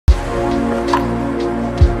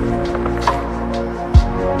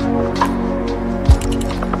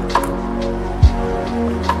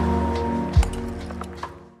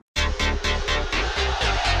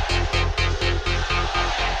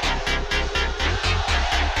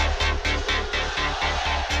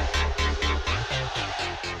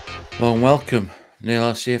Hello and welcome. Neil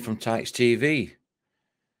S here from Tykes TV.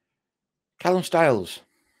 Callum Styles.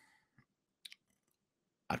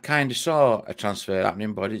 I kind of saw a transfer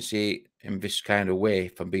happening, but I didn't see it in this kind of way,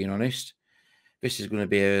 if I'm being honest. This is going to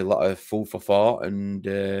be a lot of food for thought and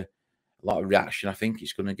a lot of reaction. I think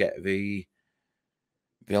it's going to get the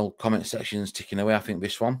old comment sections ticking away, I think,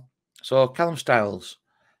 this one. So Callum Styles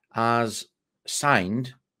has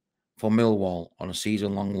signed for Millwall on a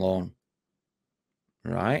season-long loan.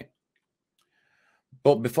 Right?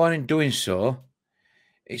 But before in doing so,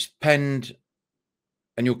 it's penned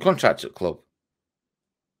a new contract at club.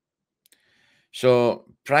 So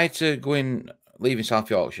prior to leaving South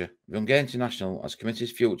Yorkshire, the Hungarian international has committed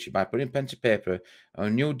his future by putting pen to paper on a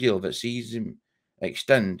new deal that sees him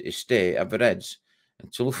extend his stay at the Reds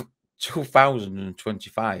until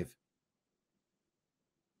 2025.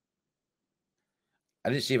 I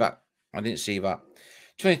didn't see that.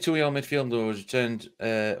 22-year-old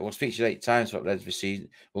midfielder was featured 8 times for the Reds this season.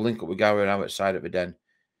 Will link up with Gower now outside at the Den.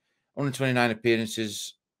 129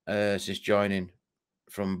 appearances since joining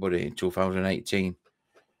from Buddy in 2018.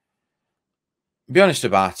 Be honest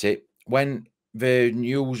about it, when the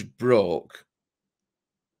news broke,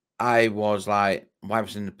 I was like, why are we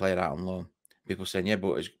sending the player out on loan? People saying, yeah,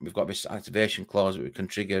 but we've got this activation clause that we can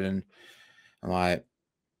trigger, and I'm like,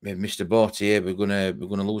 we've missed a boat here. We're gonna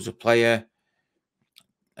lose a player.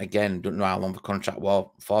 Again, don't know how long the contract was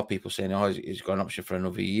for. People saying, oh, he's got an option for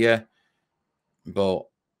another year, but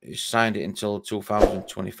he's signed it until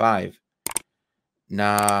 2025.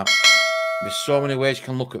 Now, there's so many ways you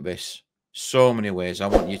can look at this. So many ways. I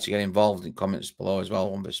want you to get involved in comments below as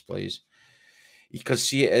well on this, please. You can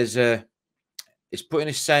see it as it's putting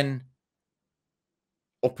a Sen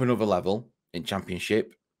up another level in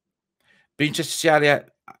Championship. Be interested to see how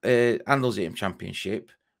he handles it in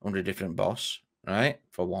Championship under a different boss, right?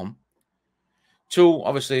 For one. 2,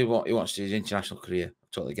 obviously, what he wants is his international career. I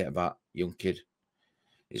totally get that. Young kid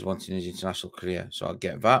is wanting his international career, so I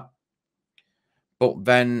get that. But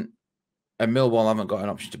then, Millwall haven't got an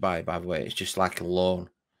option to buy, by the way. It's just like a loan.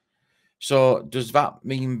 So does that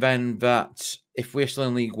mean then that if we're still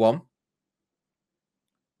in League One,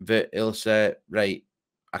 that he'll say, right,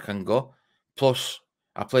 I can go. Plus,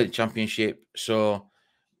 I played the Championship, so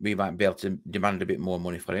we might be able to demand a bit more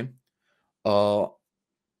money for him. Or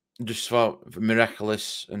just for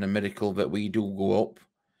miraculous and a miracle that we do go up,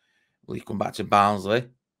 will he come back to Barnsley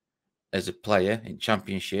as a player in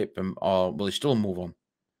Championship, or will he still move on?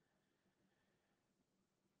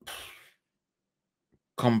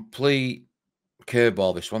 Complete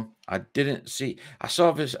curveball, this one. I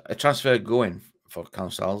saw a transfer going for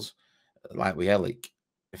Councils, like with Elic,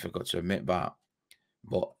 if I've got to admit that.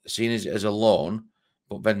 But seeing as a loan,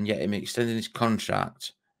 but then yet him extending his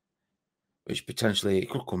contract, which potentially it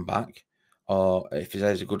could come back, or if he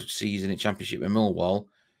has a good season in Championship in Millwall,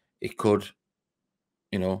 it could,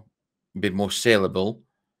 be more saleable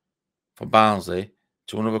for Barnsley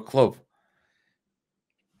to another club.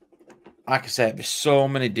 Like I said, there's so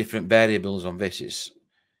many different variables on this.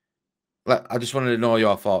 I just wanted to know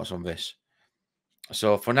your thoughts on this.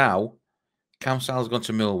 So for now, Council's gone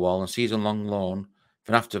to Millwall and season-long loan.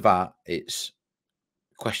 Then after that, it's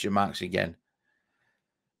question marks again.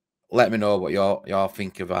 Let me know what y'all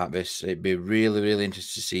think about this. It'd be really, really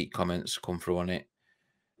interesting to see comments come through on it.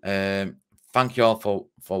 Thank you all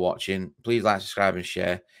for watching. Please like, subscribe, and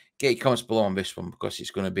share. Get your comments below on this one because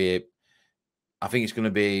it's going to be, I think it's going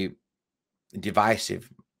to be divisive,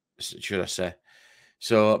 should I say.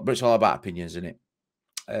 So, but it's all about opinions, isn't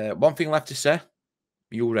it? One thing left to say,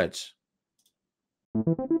 you Reds.